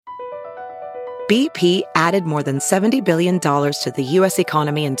BP added more than $70 billion to the U.S.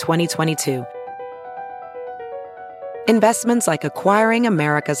 economy in 2022. Investments like acquiring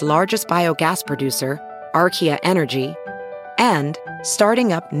America's largest biogas producer, Archaea Energy, and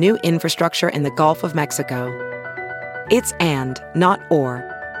starting up new infrastructure in the Gulf of Mexico. It's and, not or.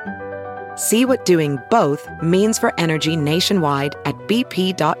 See what doing both means for energy nationwide at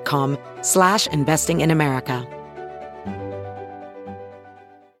bp.com/investing in America.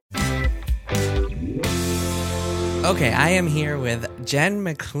 Okay, I am here with Jen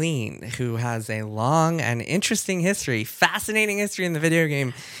MacLean, who has a long and interesting history, fascinating history in the video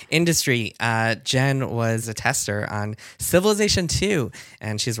game industry. Jen was a tester on Civilization 2,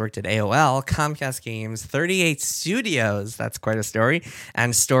 and she's worked at AOL, Comcast Games, 38 Studios, that's quite a story,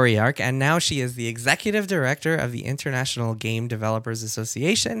 and Story Arc, and now she is the executive director of the International Game Developers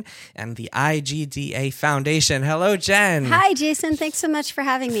Association and the IGDA Foundation. Hello, Jen. Hi, Jason. Thanks so much for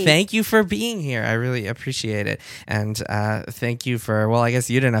having me. Thank you for being here. I really appreciate it. And thank you for, well, I guess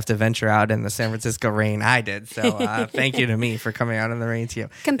you didn't have to venture out in the San Francisco rain. I did. So thank you to me for coming out in the rain too.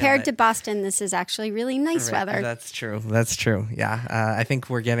 Compared to Boston, this is actually really nice weather. That's true. That's true. Yeah. I think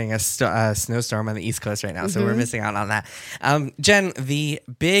we're getting a snowstorm on the East Coast right now. So we're missing out on that. Jen, the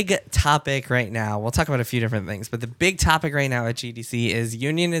big topic right now, we'll talk about a few different things, but the big topic right now at GDC is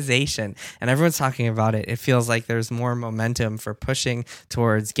unionization. And everyone's talking about it. It feels like there's more momentum for pushing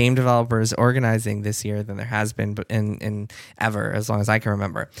towards game developers organizing this year than there has been in ever, as long as I can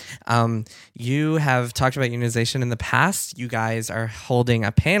remember. You have talked about unionization in the past. You guys are holding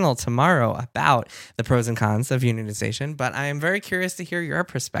a panel tomorrow about the pros and cons of unionization, but I am very curious to hear your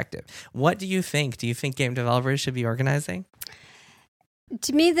perspective. What do you think? Do you think game developers should be organizing?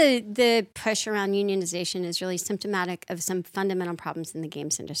 To me, the push around unionization is really symptomatic of some fundamental problems in the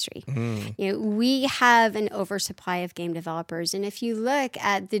games industry. You know, we have an oversupply of game developers, and if you look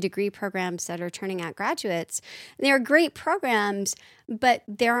at the degree programs that are turning out graduates, they are great programs, but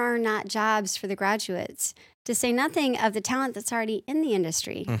there are not jobs for the graduates, to say nothing of the talent that's already in the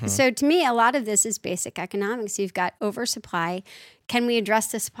industry. So to me, a lot of this is basic economics. You've got oversupply. Can we address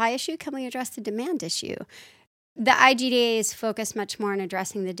the supply issue? Can we address the demand issue? The IGDA is focused much more on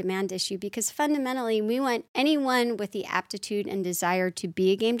addressing the demand issue because fundamentally we want anyone with the aptitude and desire to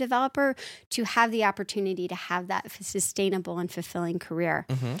be a game developer to have the opportunity to have that sustainable and fulfilling career.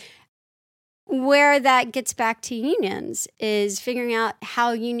 Where that gets back to unions is figuring out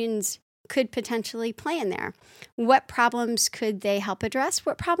how unions could potentially play in there. What problems could they help address?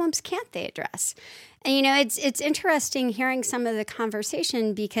 What problems can't they address? And, you know, it's interesting hearing some of the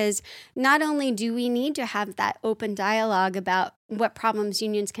conversation because not only do we need to have that open dialogue about what problems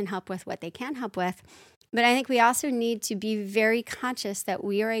unions can help with, what they can help with, but I think we also need to be very conscious that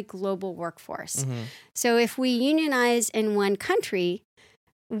we are a global workforce. So if we unionize in one country,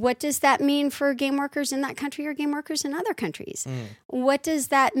 what does that mean for game workers in that country or game workers in other countries? What does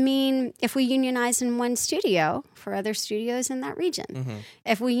that mean if we unionize in one studio for other studios in that region?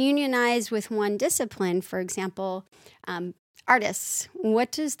 If we unionize with one discipline, for example, artists,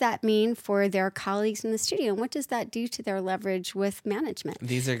 what does that mean for their colleagues in the studio? And what does that do to their leverage with management?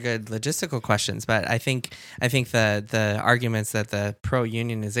 These are good logistical questions, but I think the arguments that the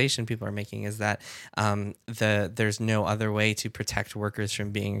pro-unionization people are making is that there's no other way to protect workers from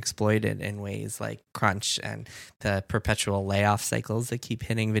being exploited in ways like crunch and the perpetual layoff cycles that keep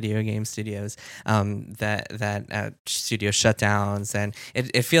hitting video game studios, that studio shutdowns, and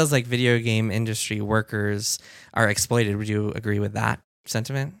it feels like video game industry workers are exploited. Would you agree with that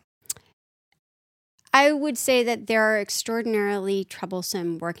sentiment? I would say that there are extraordinarily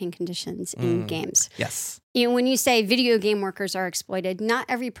troublesome working conditions in games. Yes. You know, when you say video game workers are exploited, not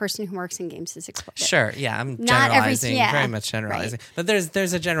every person who works in games is exploited. Sure, yeah, I'm generalizing, very much generalizing. Right. But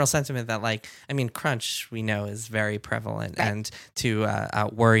there's a general sentiment that, like, I mean, crunch we know is very prevalent, and to a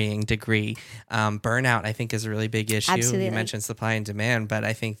worrying degree. Burnout, I think, is a really big issue. Absolutely. You mentioned supply and demand, but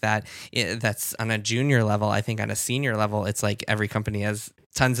I think that that's on a junior level. I think on a senior level, it's like every company has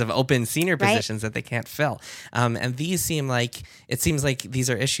tons of open senior positions that they can't fill. And these seems like these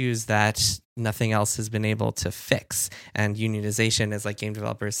are issues that nothing else has been able to fix. And unionization is like game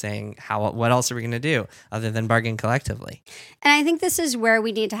developers saying, what else are we going to do other than bargain collectively? And I think this is where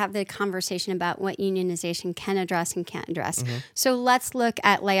we need to have the conversation about what unionization can address and can't address. So let's look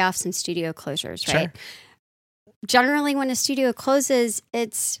at layoffs and studio closures, right? Sure. Generally, when a studio closes,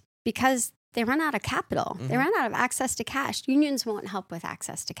 it's because they run out of capital. They run out of access to cash. Unions won't help with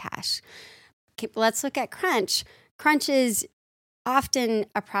access to cash. Okay, let's look at crunch. Crunch is often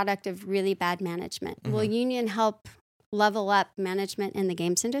a product of really bad management. Will union help level up management in the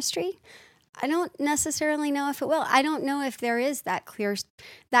games industry? I don't necessarily know if it will. I don't know if there is that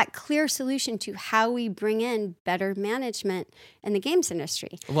clear solution to how we bring in better management in the games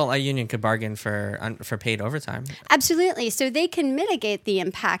industry. Well, a union could bargain for paid overtime. Absolutely. So they can mitigate the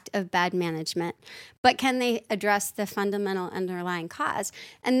impact of bad management, but can they address the fundamental underlying cause?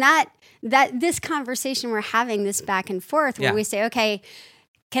 And that this conversation we're having, this back and forth, where we say, okay,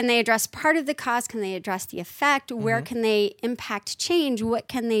 can they address part of the cause? Can they address the effect? Where can they impact change? What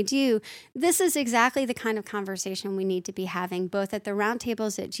can they do? This is exactly the kind of conversation we need to be having, both at the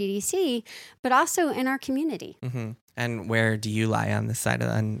roundtables at GDC, but also in our community. Mm-hmm. And where do you lie on this side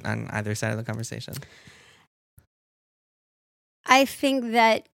on either side of the conversation? I think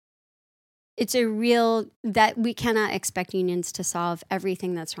that it's that we cannot expect unions to solve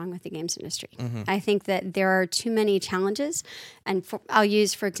everything that's wrong with the games industry. Mm-hmm. I think that there are too many challenges. And I'll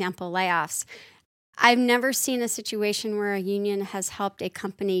use, for example, layoffs. I've never seen a situation where a union has helped a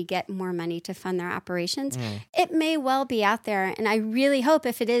company get more money to fund their operations. It may well be out there, and I really hope,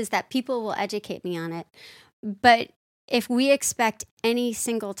 if it is, that people will educate me on it. But if we expect any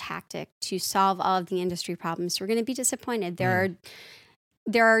single tactic to solve all of the industry problems, we're going to be disappointed.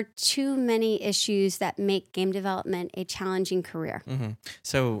 There are too many issues that make game development a challenging career. Mm-hmm.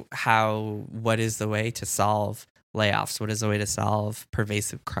 So what is the way to solve layoffs? What is the way to solve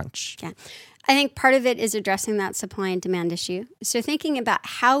pervasive crunch? Yeah. I think part of it is addressing that supply and demand issue. So thinking about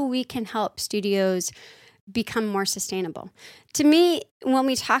how we can help studios become more sustainable. To me, when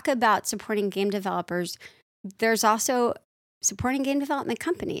we talk about supporting game developers, there's also supporting game development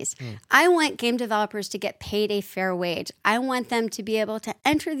companies. I want game developers to get paid a fair wage. I want them to be able to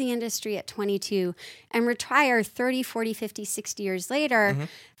enter the industry at 22 and retire 30, 40, 50, 60 years later,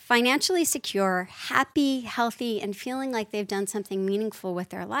 financially secure, happy, healthy, and feeling like they've done something meaningful with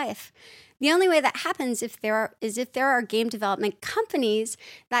their life. The only way that happens is if there are game development companies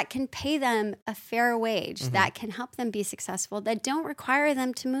that can pay them a fair wage, that can help them be successful, that don't require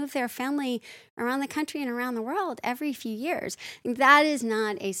them to move their family around the country and around the world every few years. That is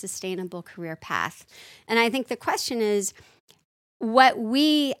not a sustainable career path. And I think the question is, what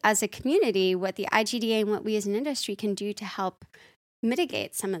we as a community, what the IGDA and what we as an industry can do to help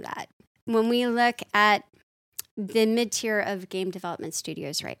mitigate some of that. When we look at the mid-tier of game development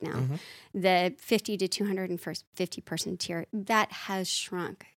studios right now, the 50 to 250 person tier, that has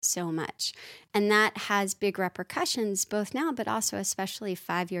shrunk so much. And that has big repercussions both now, but also especially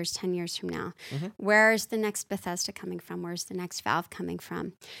 5 years, 10 years from now. Where's the next Bethesda coming from? Where's the next Valve coming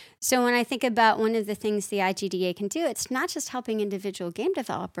from? So when I think about one of the things the IGDA can do, it's not just helping individual game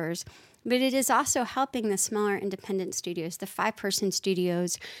developers, but it is also helping the smaller independent studios, the 5-person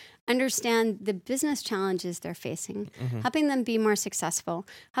studios, understand the business challenges they're facing, helping them be more successful,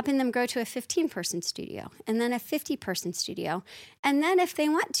 helping them grow to a 15-person studio, and then a 50-person studio. And then if they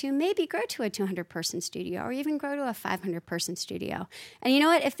want to, maybe grow to a 200-person studio or even grow to a 500-person studio. And you know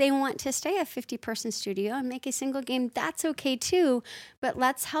what? If they want to stay a 50-person studio and make a single game, that's okay too. But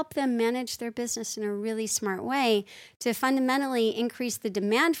let's help them manage their business in a really smart way to fundamentally increase the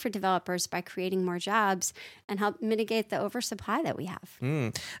demand for developers by creating more jobs and help mitigate the oversupply that we have.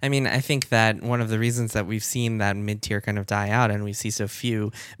 I mean, I think that one of the reasons that we've seen that mid-tier kind of die out and we see so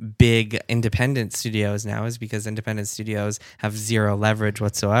few big independent studios now is because independent studios have zero leverage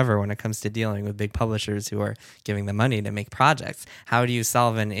whatsoever when it comes to dealing with big publishers who are giving them money to make projects. How do you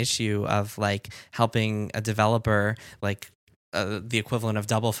solve an issue of like helping a developer like the equivalent of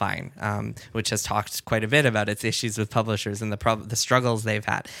Double Fine, which has talked quite a bit about its issues with publishers and the struggles they've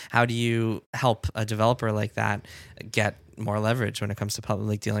had. How do you help a developer like that get more leverage when it comes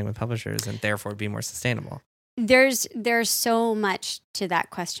to dealing with publishers and therefore be more sustainable? There's so much to that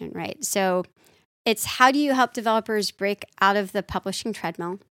question, right? So it's how do you help developers break out of the publishing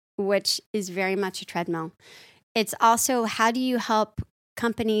treadmill, which is very much a treadmill. It's also how do you help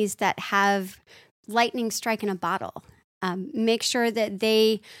companies that have lightning strike in a bottle, make sure that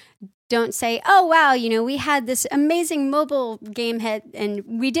they don't say, oh, wow, we had this amazing mobile game hit and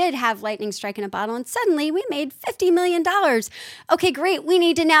we did have lightning strike in a bottle and suddenly we made $50 million. Okay, great. We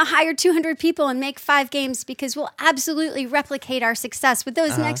need to now hire 200 people and make 5 games because we'll absolutely replicate our success with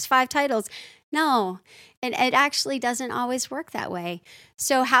those next 5 titles. No, it actually doesn't always work that way.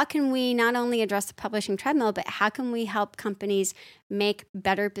 So how can we not only address the publishing treadmill, but how can we help companies make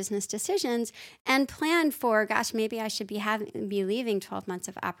better business decisions and plan for, gosh, maybe I should be leaving 12 months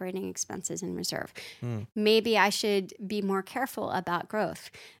of operating expenses in reserve. Maybe I should be more careful about growth.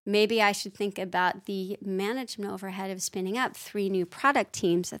 Maybe I should think about the management overhead of spinning up 3 new product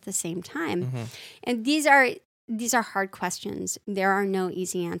teams at the same time. And these are hard questions. There are no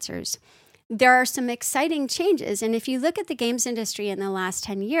easy answers. There are some exciting changes. And if you look at the games industry in the last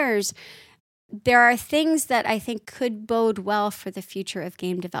 10 years, there are things that I think could bode well for the future of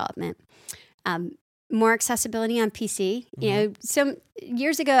game development. More accessibility on PC. You know, some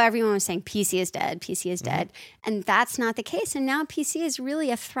years ago, everyone was saying PC is dead, PC is dead. And that's not the case. And now PC is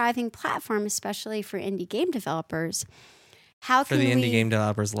really a thriving platform, especially for indie game developers. How for the indie game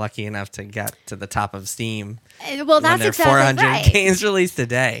developers lucky enough to get to the top of Steam. Well, that's exactly 400 right. games released a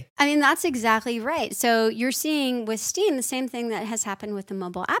day. I mean, that's exactly right. So you're seeing with Steam the same thing that has happened with the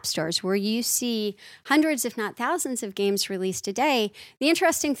mobile app stores, where you see hundreds, if not thousands, of games released a day. The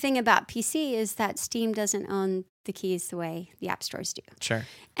interesting thing about PC is that Steam doesn't own the keys the way the app stores do. Sure.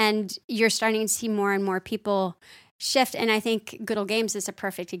 And you're starting to see more and more people shift, and I think Good Old Games is a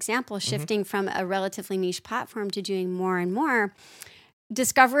perfect example, shifting from a relatively niche platform to doing more and more.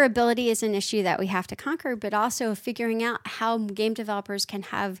 Discoverability is an issue that we have to conquer, but also figuring out how game developers can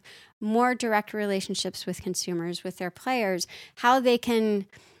have more direct relationships with consumers, with their players, how they can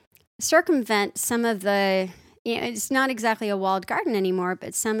circumvent some of the, it's not exactly a walled garden anymore,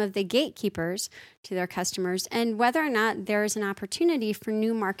 but some of the gatekeepers to their customers, and whether or not there is an opportunity for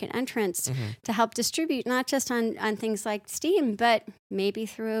new market entrants to help distribute, not just on things like Steam, but maybe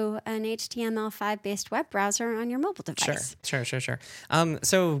through an HTML5 based web browser on your mobile device. Sure.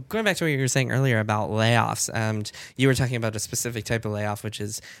 So going back to what you were saying earlier about layoffs, you were talking about a specific type of layoff, which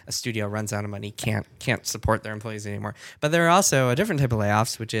is a studio runs out of money, can't support their employees anymore. But there are also a different type of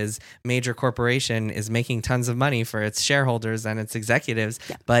layoffs, which is major corporation is making tons of money for its shareholders and its executives,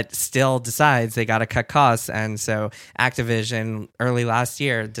 but still decides they got to cut costs. And so Activision early last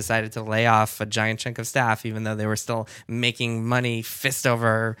year decided to lay off a giant chunk of staff, even though they were still making money fist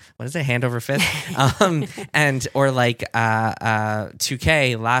over, hand over fist? Or like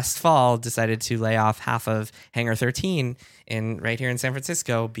 2K last fall decided to lay off half of Hangar 13 right here in San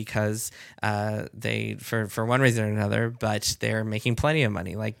Francisco because they, for one reason or another, but they're making plenty of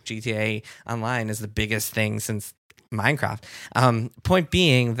money. Like GTA Online is the biggest thing since Minecraft. Point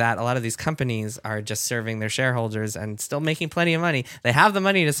being that a lot of these companies are just serving their shareholders and still making plenty of money. They have the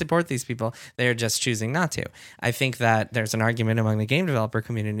money to support these people. They're just choosing not to. I think that there's an argument among the game developer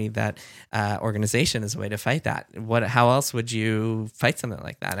community that organization is a way to fight that. How else would you fight something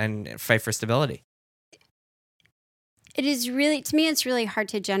like that and fight for stability? It is really, to me, it's really hard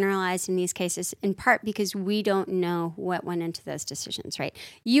to generalize in these cases, in part because we don't know what went into those decisions, right?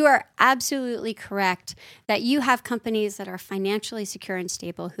 You are absolutely correct that you have companies that are financially secure and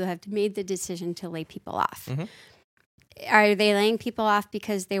stable who have made the decision to lay people off. Are they laying people off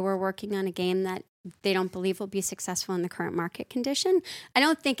because they were working on a game that they don't believe will be successful in the current market condition? I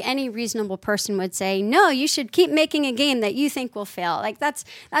don't think any reasonable person would say, no, you should keep making a game that you think will fail. Like that's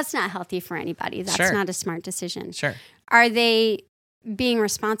not healthy for anybody. That's not a smart decision. Sure. Are they being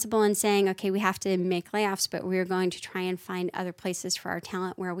responsible and saying, okay, we have to make layoffs, but we're going to try and find other places for our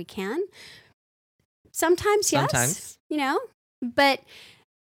talent where we can? Sometimes. Yes, but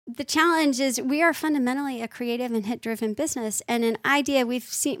the challenge is we are fundamentally a creative and hit-driven business, and an idea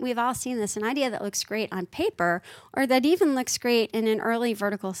we've all seen this, an idea that looks great on paper or that even looks great in an early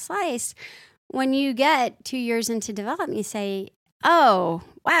vertical slice, when you get 2 years into development, you say, oh,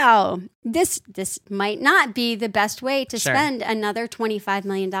 wow, this might not be the best way to spend another $25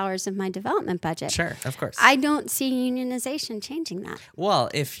 million of my development budget. Sure, of course. I don't see unionization changing that.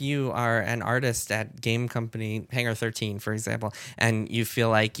 Well, if you are an artist at game company Hangar 13, for example, and you feel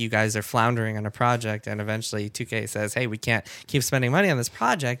like you guys are floundering on a project and eventually 2K says, hey, we can't keep spending money on this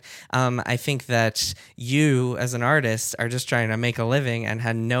project, I think that you as an artist are just trying to make a living and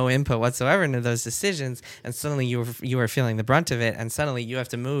had no input whatsoever into those decisions, and suddenly you are feeling the brunt of it, and suddenly you have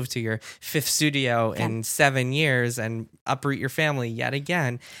to move to your fifth studio in 7 years and uproot your family yet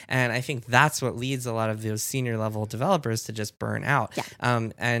again. And I think that's what leads a lot of those senior level developers to just burn out.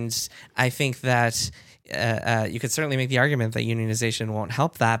 And I think that you could certainly make the argument that unionization won't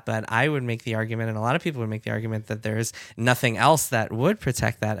help that, but I would make the argument, and a lot of people would make the argument, that there's nothing else that would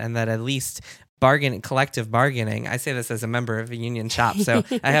protect that, and that at least collective bargaining. I say this as a member of a union shop, so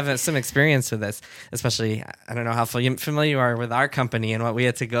I have some experience with this, especially, I don't know how familiar you are with our company and what we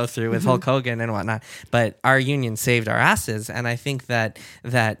had to go through with Hulk Hogan and whatnot, but our union saved our asses. And I think that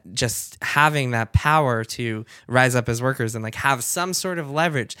just having that power to rise up as workers and like have some sort of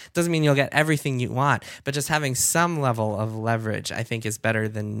leverage doesn't mean you'll get everything you want, but just having some level of leverage, I think, is better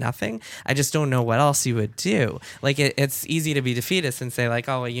than nothing. I just don't know what else you would do. Like it's easy to be defeatist and say like,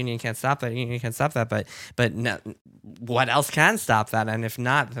 oh, a union can't stop that, a union can't stop that, but no, what else can stop that? And if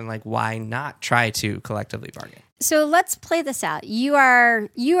not, then like why not try to collectively bargain? So let's play this out. You are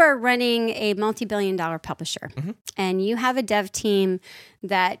running a multi-billion-dollar publisher, and you have a dev team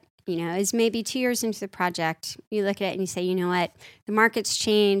that is maybe 2 years into the project, you look at it and you say, you know what, the market's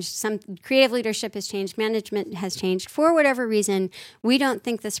changed, some creative leadership has changed, management has changed. For whatever reason, we don't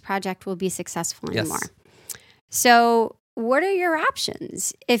think this project will be successful anymore. Yes. So what are your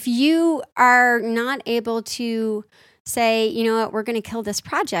options? If you are not able to say, you know what, we're going to kill this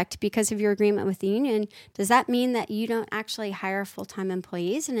project because of your agreement with the union, does that mean that you don't actually hire full-time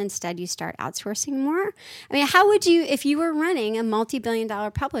employees and instead you start outsourcing more? I mean, how would you, if you were running a multi-billion-dollar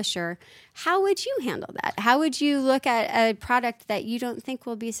publisher, how would you handle that? How would you look at a product that you don't think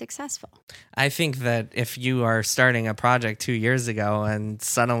will be successful? I think that if you are starting a project 2 years ago and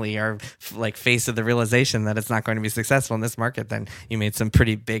suddenly are faced with the realization that it's not going to be successful in this market, then you made some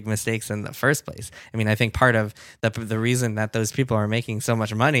pretty big mistakes in the first place. I mean, I think part of the reason that those people are making so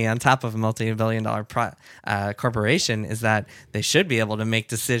much money on top of a multi-billion-dollar corporation is that they should be able to make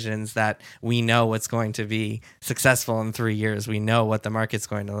decisions that we know what's going to be successful in 3 years. We know what the market's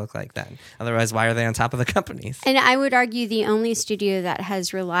going to look like then. Otherwise, why are they on top of the companies? And I would argue the only studio that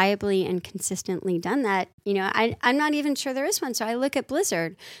has reliably and consistently done that, I'm not even sure there is one. So I look at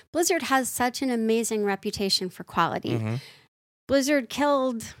Blizzard. Blizzard has such an amazing reputation for quality. Mm-hmm. Blizzard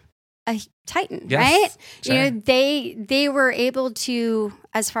killed a Titan, yes, right? sure. They were able to,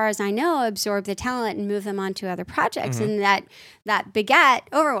 as far as I know, absorb the talent and move them on to other projects. Mm-hmm. And that begat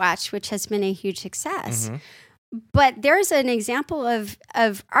Overwatch, which has been a huge success. Mm-hmm. But there's an example of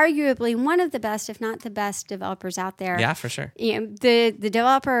arguably one of the best, if not the best, developers out there. Yeah, for sure. The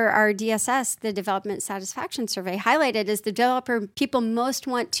developer, our DSS, the Development Satisfaction Survey, highlighted as the developer people most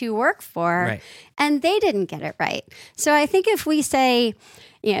want to work for, right. And they didn't get it right. So I think if we say,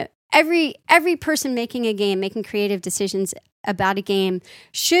 every person making a game, making creative decisions about a game,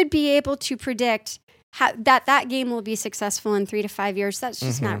 should be able to predict that game will be successful in 3 to 5 years. That's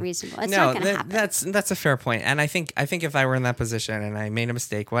just not reasonable. It's not going to happen. That's a fair point. And I think if I were in that position and I made a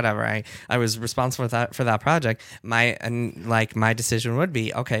mistake, whatever, I was responsible for that project. My decision would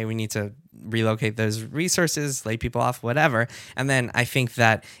be, okay, we need to relocate those resources, lay people off, whatever. And then I think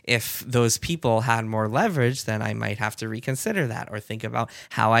that if those people had more leverage, then I might have to reconsider that or think about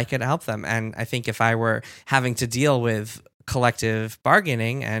how I could help them. And I think if I were having to deal with collective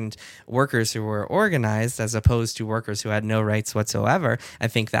bargaining and workers who were organized as opposed to workers who had no rights whatsoever, I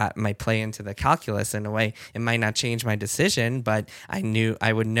think that might play into the calculus in a way. It might not change my decision, but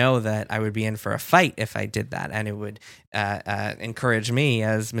I would know that I would be in for a fight if I did that, and it would encourage me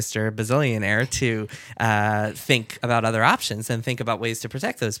as Mr. Bazillionaire to think about other options and think about ways to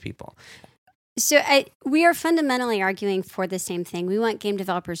protect those people. So we are fundamentally arguing for the same thing. We want game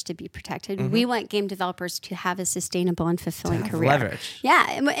developers to be protected. Mm-hmm. We want game developers to have a sustainable and fulfilling career. Leverage.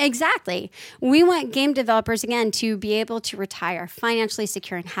 Yeah, exactly. We want game developers, again, to be able to retire financially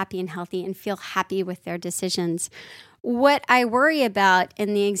secure and happy and healthy and feel happy with their decisions. What I worry about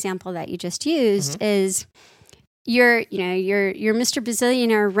in the example that you just used mm-hmm. is you're Mr.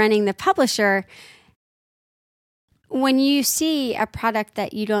 Bazillionaire running the publisher. When you see a product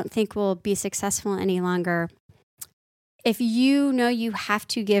that you don't think will be successful any longer, if you know you have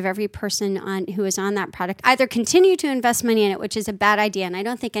to give every person who is on that product, either continue to invest money in it, which is a bad idea, and I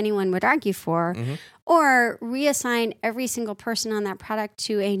don't think anyone would argue for, mm-hmm. or reassign every single person on that product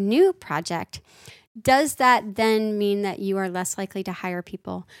to a new project, does that then mean that you are less likely to hire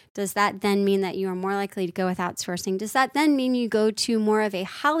people? Does that then mean that you are more likely to go with outsourcing? Does that then mean you go to more of a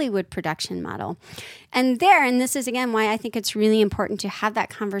Hollywood production model? And this is again why I think it's really important to have that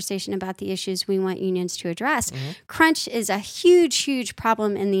conversation about the issues we want unions to address. Mm-hmm. Crunch is a huge, huge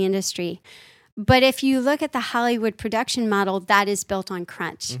problem in the industry. But if you look at the Hollywood production model, that is built on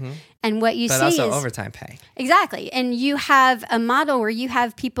crunch. Mm-hmm. And what you see is... But also overtime pay. Exactly. And you have a model where you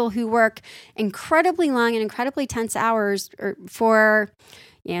have people who work incredibly long and incredibly tense hours for,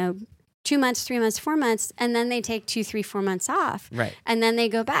 2 months, 3 months, 4 months, and then they take 2, 3, 4 months off. Right. And then they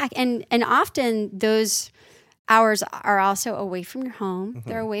go back. And often those hours are also away from your home. Mm-hmm.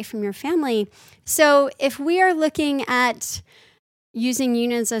 They're away from your family. So if we are looking at using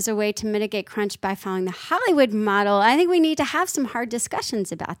unions as a way to mitigate crunch by following the Hollywood model, I think we need to have some hard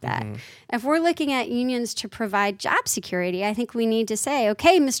discussions about that. Mm-hmm. If we're looking at unions to provide job security, I think we need to say,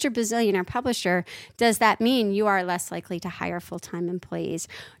 okay, Mr. Bazillionaire publisher, does that mean you are less likely to hire full-time employees?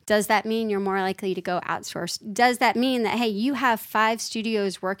 Does that mean you're more likely to go outsource? Does that mean that, hey, you have 5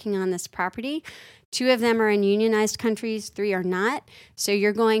 studios working on this property? 2 of them are in unionized countries, 3 are not. So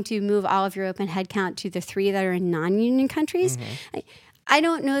you're going to move all of your open headcount to the 3 that are in non-union countries. Mm-hmm. I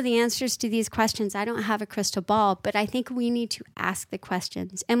don't know the answers to these questions. I don't have a crystal ball, but I think we need to ask the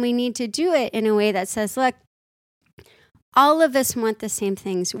questions. And we need to do it in a way that says, look, all of us want the same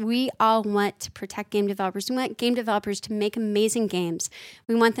things. We all want to protect game developers. We want game developers to make amazing games.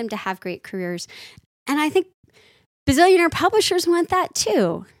 We want them to have great careers. And I think bazillionaire publishers want that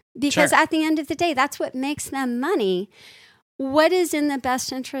too, because at the end of the day, that's what makes them money. What is in the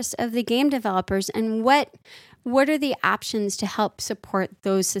best interest of the game developers, and what are the options to help support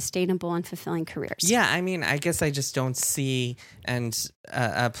those sustainable and fulfilling careers? Yeah, I mean, I guess I just don't see, and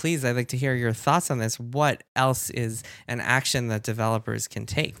please, I'd like to hear your thoughts on this. What else is an action that developers can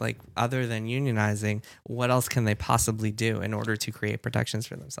take? Like, other than unionizing, what else can they possibly do in order to create protections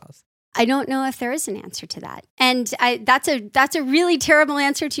for themselves? I don't know if there is an answer to that. And that's a really terrible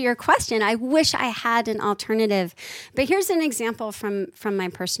answer to your question. I wish I had an alternative. But here's an example from my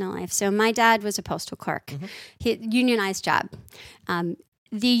personal life. So my dad was a postal clerk. He unionized job. The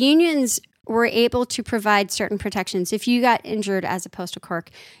unions were able to provide certain protections. If you got injured as a postal clerk,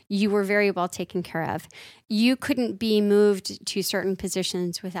 you were very well taken care of. You couldn't be moved to certain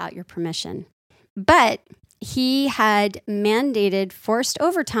positions without your permission. But he had mandated forced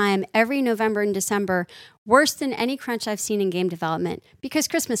overtime every November and December, worse than any crunch I've seen in game development, because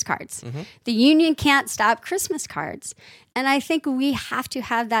Christmas cards. The union can't stop Christmas cards. And I think we have to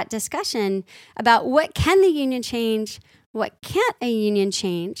have that discussion about what can the union change, what can't a union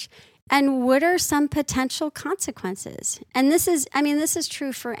change, and what are some potential consequences? And this is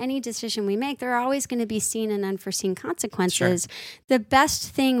true for any decision we make. There are always going to be seen and unforeseen consequences. Sure. The best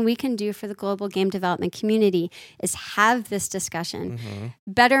thing we can do for the global game development community is have this discussion,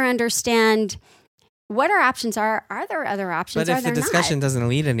 better understand what our options are. Are there other options? But if the discussion doesn't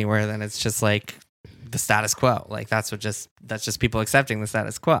lead anywhere, then it's just like the status quo. Like that's just people accepting the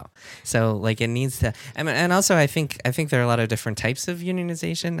status quo. So like it needs to, and also I think there are a lot of different types of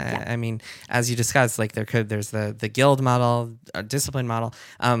unionization. Yeah. I mean, as you discussed, like there's the guild model, discipline model.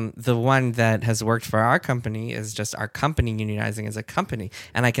 The one that has worked for our company is just our company unionizing as a company.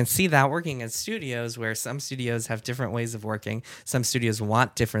 And I can see that working at studios where some studios have different ways of working. Some studios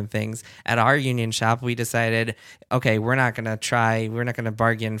want different things. At our union shop, we decided, okay, we're not going to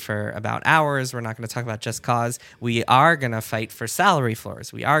bargain for about hours. We're not going to talk about just cause. We are going to fight for salary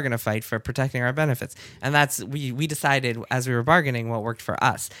floors. We are going to fight for protecting our benefits. And that's, we decided as we were bargaining what worked for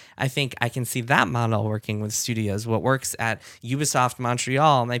us. I think I can see that model working with studios. What works at Ubisoft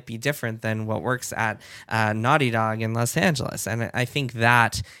Montreal might be different than what works at Naughty Dog in Los Angeles. And I think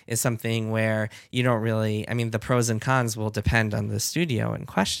that is something where you don't really, I mean, the pros and cons will depend on the studio in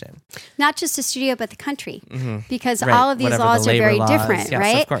question. Not just the studio, but the country. Because all of these laws are very different, yes,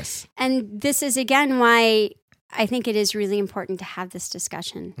 right? Of course. And this is, again, why I think it is really important to have this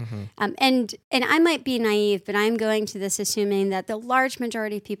discussion. And I might be naive, but I'm going to this assuming that the large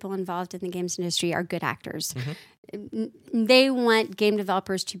majority of people involved in the games industry are good actors. They want game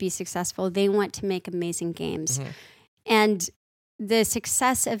developers to be successful. They want to make amazing games. And the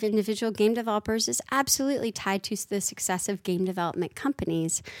success of individual game developers is absolutely tied to the success of game development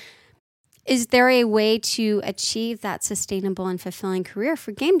companies. Is there a way to achieve that sustainable and fulfilling career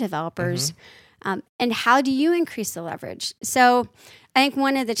for game developers? And how do you increase the leverage? So I think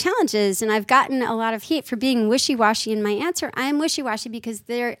one of the challenges, and I've gotten a lot of heat for being wishy-washy in my answer, I am wishy-washy because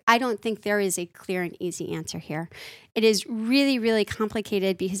I don't think there is a clear and easy answer here. It is really, really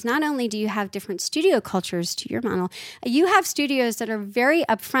complicated because not only do you have different studio cultures to your model, you have studios that are very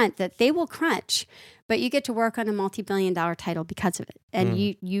upfront that they will crunch, but you get to work on a multi-billion-dollar title because of it. And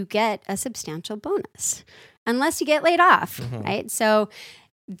you get a substantial bonus, unless you get laid off, right? So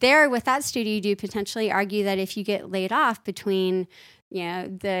there, with that studio, you do potentially argue that if you get laid off between,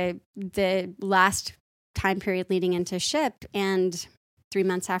 the last time period leading into ship and 3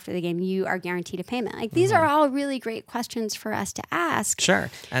 months after the game, you are guaranteed a payment. Like these are all really great questions for us to ask. Sure.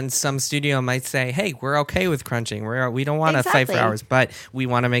 And some studio might say, hey, we're okay with crunching. We don't want to fight for hours, but we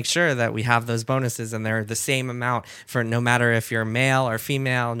want to make sure that we have those bonuses and they're the same amount for no matter if you're male or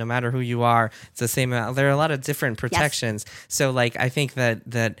female, no matter who you are, it's the same amount. There are a lot of different protections. Yes. So like, I think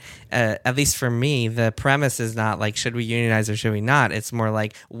that at least for me, the premise is not like, should we unionize or should we not? It's more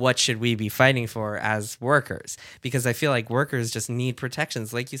like, what should we be fighting for as workers? Because I feel like workers just need protection.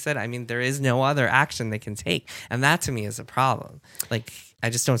 Like you said, I mean, there is no other action they can take. And that to me is a problem. Like, I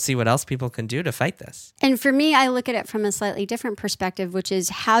just don't see what else people can do to fight this. And for me, I look at it from a slightly different perspective, which is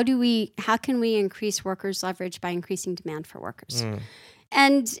how can we increase workers' leverage by increasing demand for workers?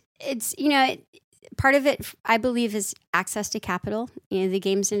 And it's, part of it, I believe, is access to capital. The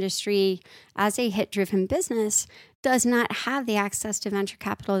games industry, as a hit-driven business, does not have the access to venture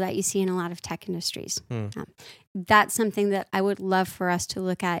capital that you see in a lot of tech industries. That's something that I would love for us to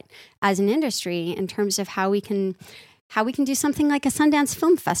look at as an industry in terms of how we can how we can do something like a Sundance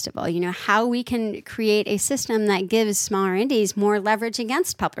Film Festival, how we can create a system that gives smaller indies more leverage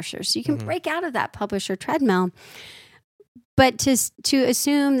against publishers. So you can break out of that publisher treadmill. But to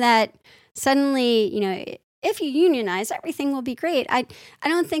assume that suddenly, if you unionize, everything will be great. I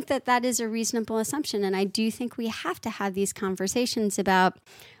don't think that is a reasonable assumption. And I do think we have to have these conversations about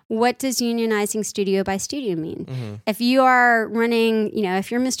what does unionizing studio by studio mean? Mm-hmm. If you are running, if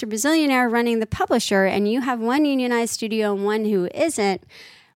you're Mr. Bazillionaire running the publisher and you have one unionized studio and one who isn't,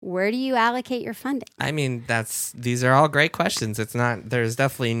 where do you allocate your funding? I mean, these are all great questions. It's not, there's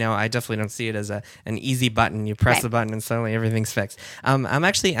definitely I definitely don't see it as an easy button. You press the button and suddenly everything's fixed.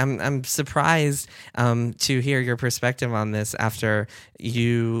 I'm surprised to hear your perspective on this after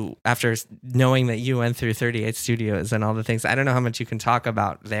knowing that you went through 38 studios and all the things. I don't know how much you can talk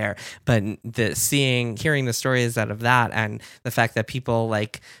about there, but hearing the stories out of that and the fact that people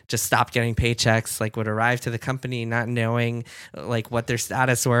just stopped getting paychecks, would arrive to the company not knowing what their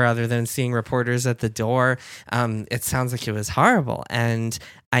status were other than seeing reporters at the door. It sounds like it was horrible. And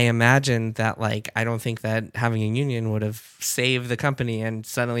I imagine that I don't think that having a union would have saved the company and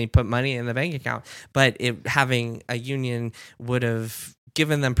suddenly put money in the bank account, but having a union would have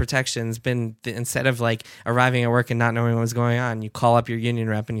given them protections, instead of arriving at work and not knowing what was going on, you call up your union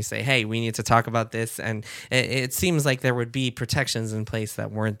rep and you say, hey, we need to talk about this. And it seems like there would be protections in place that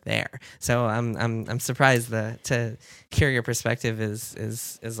weren't there. So I'm surprised to hear your perspective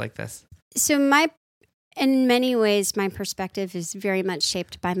is like this. So in many ways, my perspective is very much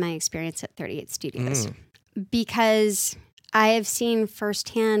shaped by my experience at 38 Studios because I have seen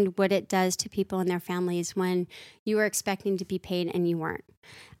firsthand what it does to people and their families when you were expecting to be paid and you weren't.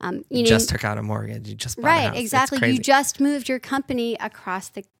 You just took out a mortgage. You just bought a house. Exactly. You just moved your company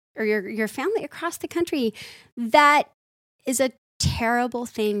your family across the country. That is a terrible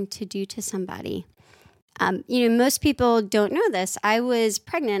thing to do to somebody. Most people don't know this. I was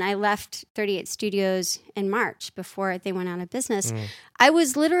pregnant. I left 38 Studios in March before they went out of business. I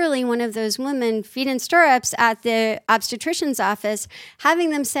was literally one of those women, feet in stirrups, at the obstetrician's office,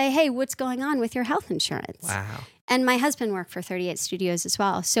 having them say, hey, what's going on with your health insurance? Wow. And my husband worked for 38 Studios as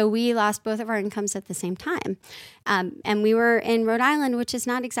well. So we lost both of our incomes at the same time. And we were in Rhode Island, which is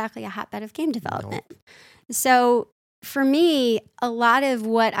not exactly a hotbed of game development. Nope. So for me, a lot of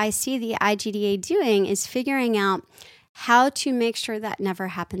what I see the IGDA doing is figuring out how to make sure that never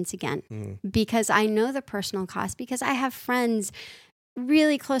happens again. Because I know the personal cost, because I have friends,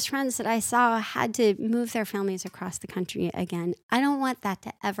 really close friends that I saw had to move their families across the country again. I don't want that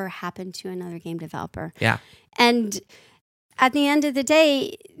to ever happen to another game developer. Yeah. And at the end of the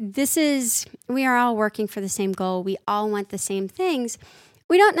day, we are all working for the same goal. We all want the same things.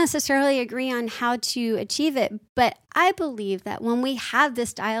 We don't necessarily agree on how to achieve it, but I believe that when we have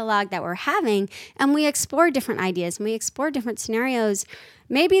this dialogue that we're having and we explore different ideas and we explore different scenarios,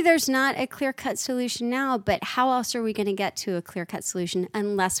 maybe there's not a clear-cut solution now, but how else are we going to get to a clear-cut solution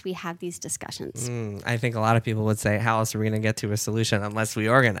unless we have these discussions? I think a lot of people would say, how else are we going to get to a solution unless we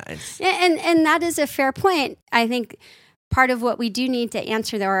organize? And that is a fair point. I think part of what we do need to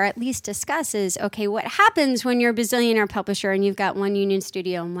answer, though, or at least discuss is, okay, what happens when you're a bazillionaire publisher and you've got one union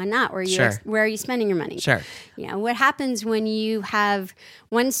studio and one not? Where are you spending your money? Sure. What happens when you have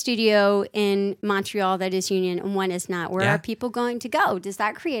one studio in Montreal that is union and one is not? Where are people going to go? Does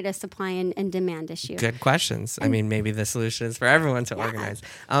that create a supply and demand issue? Good questions. I mean, maybe the solution is for everyone to organize.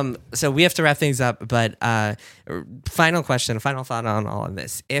 So we have to wrap things up, but final thought on all of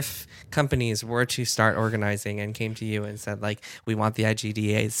this. If companies were to start organizing and came to you and said, we want the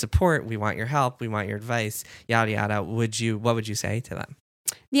IGDA's support, we want your help, we want your advice, yada, yada, what would you say to them?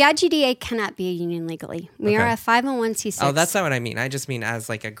 The IGDA cannot be a union legally. We are a 501c6. Oh, that's not what I mean. I just mean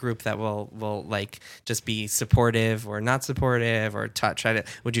as a group that will just be supportive or not supportive, or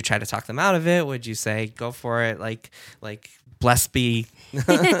would you try to talk them out of it? Would you say, go for it? Blessed be.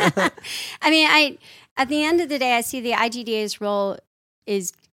 I mean, at the end of the day, I see the IGDA's role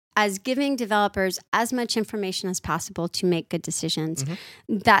is as giving developers as much information as possible to make good decisions.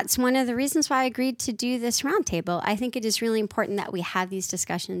 Mm-hmm. That's one of the reasons why I agreed to do this roundtable. I think it is really important that we have these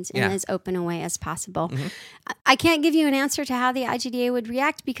discussions in as open a way as possible. Mm-hmm. I can't give you an answer to how the IGDA would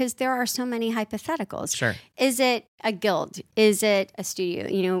react because there are so many hypotheticals. Sure. Is it a guild? Is it a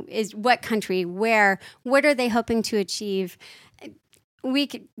studio? Is what country? Where? What are they hoping to achieve?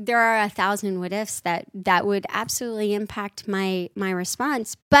 There are 1,000 what ifs that would absolutely impact my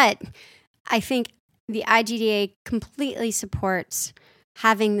response. But I think the IGDA completely supports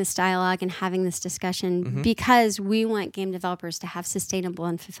having this dialogue and having this discussion because we want game developers to have sustainable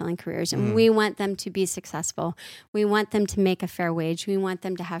and fulfilling careers, and we want them to be successful. We want them to make a fair wage. We want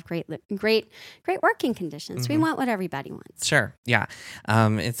them to have great working conditions. We want what everybody wants. Sure. Yeah.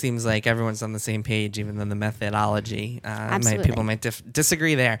 It seems like everyone's on the same page, even though the methodology, people might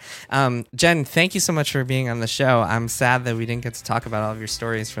disagree there. Jen, thank you so much for being on the show. I'm sad that we didn't get to talk about all of your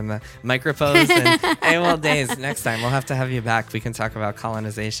stories from the micropose and AOL days. Next time, we'll have to have you back. We can talk about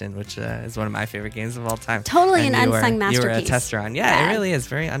Colonization, which is one of my favorite games of all time. Totally an unsung masterpiece. You were a tester on. Yeah, it really is.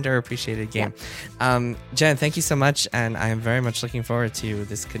 Very underappreciated game. Yep. Jen, thank you so much. And I am very much looking forward to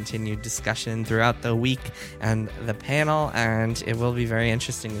this continued discussion throughout the week and the panel. And it will be very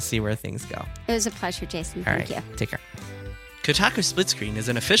interesting to see where things go. It was a pleasure, Jason. Thank you. Take care. Kotaku Split Screen is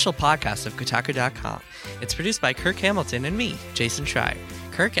an official podcast of Kotaku.com. It's produced by Kirk Hamilton and me, Jason Schreier.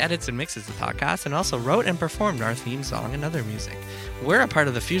 Kirk edits and mixes the podcast and also wrote and performed our theme song and other music. We're a part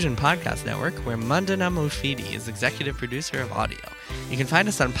of the Fusion Podcast Network, where Mandana Mufidi is executive producer of audio. You can find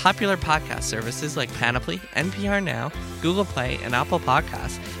us on popular podcast services like Panoply, NPR Now, Google Play, and Apple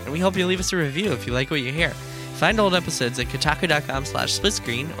Podcasts, and we hope you leave us a review if you like what you hear. Find old episodes at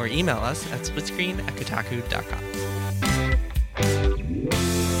kotaku.com/splitscreen or email us at splitscreen@kotaku.com.